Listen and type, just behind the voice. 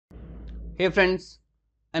Hey friends,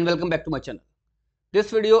 and welcome back to my channel. This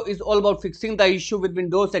video is all about fixing the issue with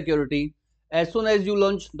Windows security. As soon as you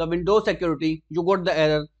launch the Windows security, you got the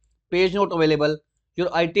error, page not available, your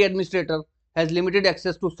IT administrator has limited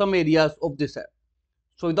access to some areas of this app.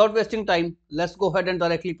 So without wasting time, let's go ahead and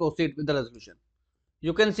directly proceed with the resolution.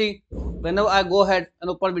 You can see whenever I go ahead and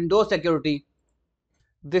open Windows security,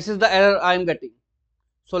 this is the error I am getting.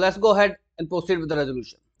 So let's go ahead and proceed with the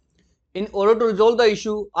resolution. In order to resolve the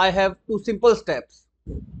issue, I have two simple steps,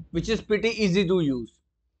 which is pretty easy to use.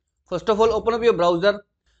 First of all, open up your browser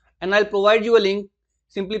and I'll provide you a link.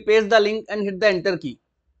 Simply paste the link and hit the enter key.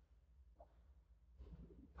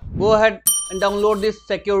 Go ahead and download this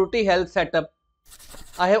security health setup.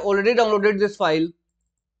 I have already downloaded this file.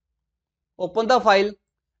 Open the file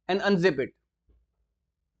and unzip it.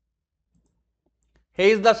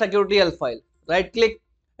 Here is the security health file. Right click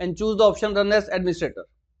and choose the option run as administrator.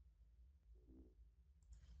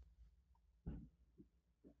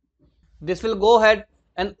 This will go ahead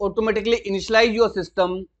and automatically initialize your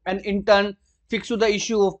system and in turn fix you the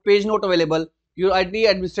issue of page not available. Your IT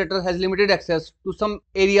administrator has limited access to some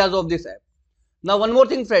areas of this app. Now one more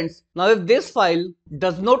thing friends, now if this file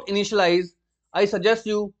does not initialize, I suggest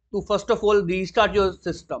you to first of all restart your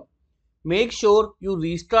system. Make sure you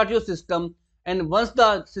restart your system, and once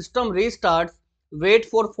the system restarts, wait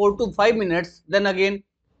for 4 to 5 minutes, then again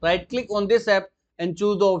right click on this app and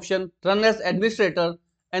choose the option run as administrator,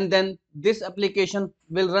 and then this application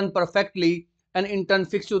will run perfectly and in turn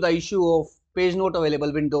fix you the issue of page not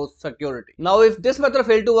available Windows security. Now if this method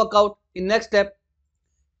failed to work out, in next step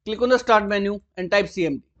click on the start menu and type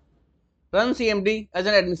CMD. Run CMD as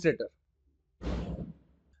an administrator.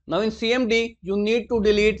 Now in CMD you need to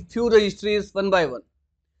delete few registries one by one.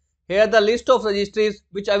 Here are the list of registries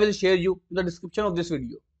which I will share you in the description of this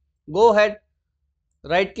video. Go ahead,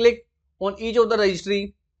 right click on each of the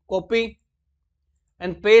registry, copy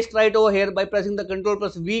and paste right over here by pressing the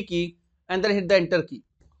Ctrl+V key and then hit the enter key.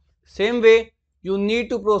 Same way you need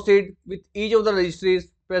to proceed with each of the registries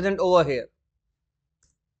present over here.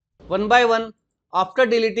 One by one, after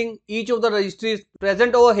deleting each of the registries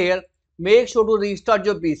present over here, make sure to restart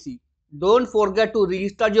your PC. Don't forget to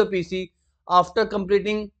restart your PC after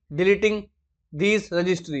completing deleting these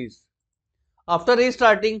registries. After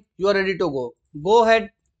restarting, you are ready to go. Go ahead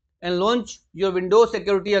and launch your Windows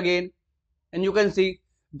security again, and you can see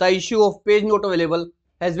the issue of page not available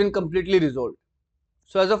has been completely resolved.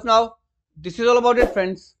 So as of now, this is all about it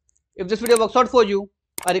friends. If this video works out for you,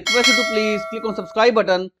 I request you to please click on subscribe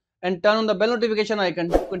button and turn on the bell notification icon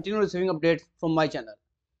to continue receiving updates from my channel.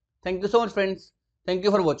 Thank you so much friends. Thank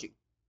you for watching.